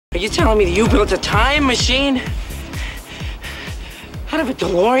Are you telling me that you built a time machine out of a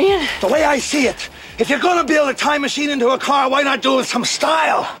DeLorean? The way I see it, if you're gonna build a time machine into a car, why not do it with some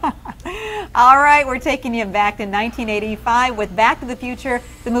style? All right, we're taking you back to 1985 with Back to the Future,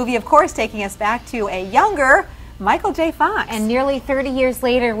 the movie, of course, taking us back to a younger Michael J. Fox. And nearly 30 years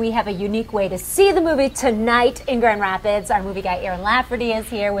later, we have a unique way to see the movie tonight in Grand Rapids. Our movie guy Aaron Lafferty is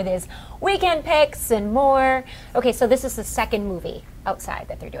here with his weekend picks and more. Okay, so this is the second movie outside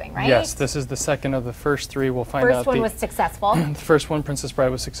that they're doing, right? Yes, this is the second of the first three. We'll find out. First one was successful. The first one, Princess Bride,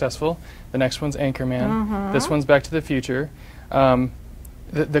 was successful. The next one's Anchorman. This one's Back to the Future.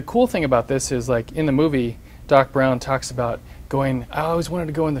 The cool thing about this is, like, in the movie, Doc Brown talks about going, I always wanted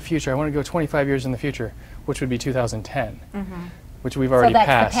to go in the future. I want to go 25 years in the future, which would be 2010, which we've already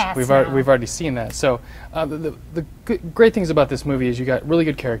passed. We've already seen that. So the great things about this movie is you got really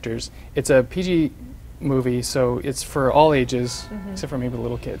good characters. It's a PG movie, so it's for all ages, except for maybe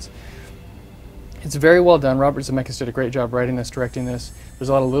little kids. It's very well done. Robert Zemeckis did a great job writing this, directing this. There's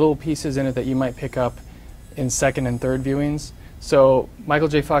a lot of little pieces in it that you might pick up in second and third viewings. So Michael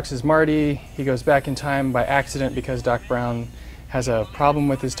J. Fox is Marty. He goes back in time by accident because Doc Brown has a problem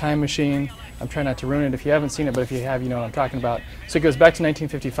with his time machine. I'm trying not to ruin it if you haven't seen it, but if you have, you know what I'm talking about. So he goes back to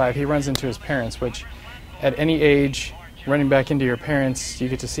 1955. He runs into his parents, which at any age, running back into your parents, you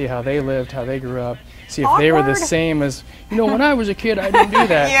get to see how they lived, how they grew up, see if they were the same as, you know, when I was a kid, I didn't do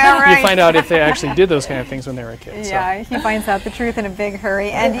that. Yeah, right. You find out if they actually did those kind of things when they were a kid. Yeah, he finds out the truth in a big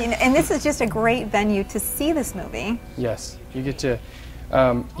hurry. And this is just a great venue to see this movie. Yes, you get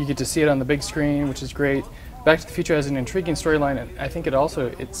to see it on the big screen, which is great. Back to the Future has an intriguing storyline, and I think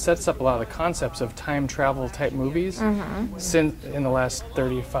it sets up a lot of the concepts of time travel type movies since in the last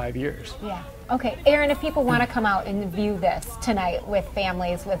 35 years. Yeah. Okay, Aaron, if people want to come out and view this tonight with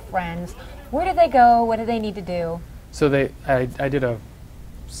families, with friends, where do they go? What do they need to do? So I did a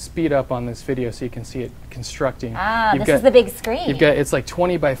speed up on this video so you can see it constructing. This is the big screen. It's like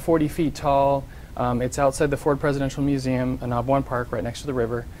 20 by 40 feet tall. It's outside the Ford Presidential Museum in Audubon Park, right next to the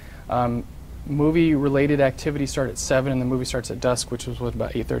river. Movie-related activities start at 7, and the movie starts at dusk, which was what,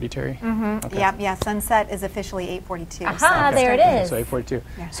 about 8:30, Terri? Okay. Yep, yeah. Sunset is officially 8:42. Aha, there it is. So 8:42.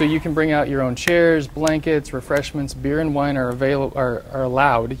 Yeah. So you can bring out your own chairs, blankets, refreshments. Beer and wine are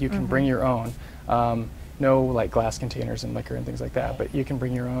allowed. You can bring your own. No like glass containers and liquor and things like that, but you can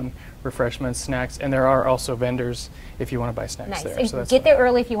bring your own refreshments, snacks, and there are also vendors if you want to buy snacks there. So get there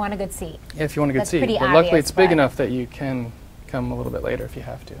early if you want a good seat. Yeah, if you want a good seat. Pretty but obvious, luckily, it's big enough that you can come a little bit later if you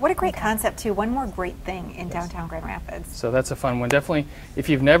have to. What a great concept, too. One more great thing in downtown Grand Rapids. So that's a fun one. Definitely, if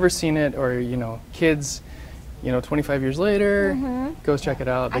you've never seen it, or, you know, kids, you know, 25 years later, go check it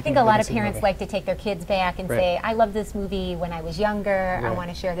out. I think a lot of parents like to take their kids back and say, I love this movie when I was younger. I want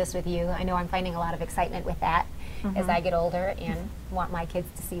to share this with you. I know I'm finding a lot of excitement with that as I get older and want my kids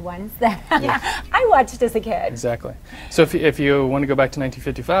to see ones that I watched as a kid. Exactly. So if you want to go back to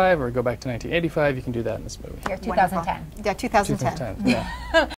 1955 or go back to 1985, you can do that in this movie. Here, 2010. Yeah, 2010. 2010, yeah.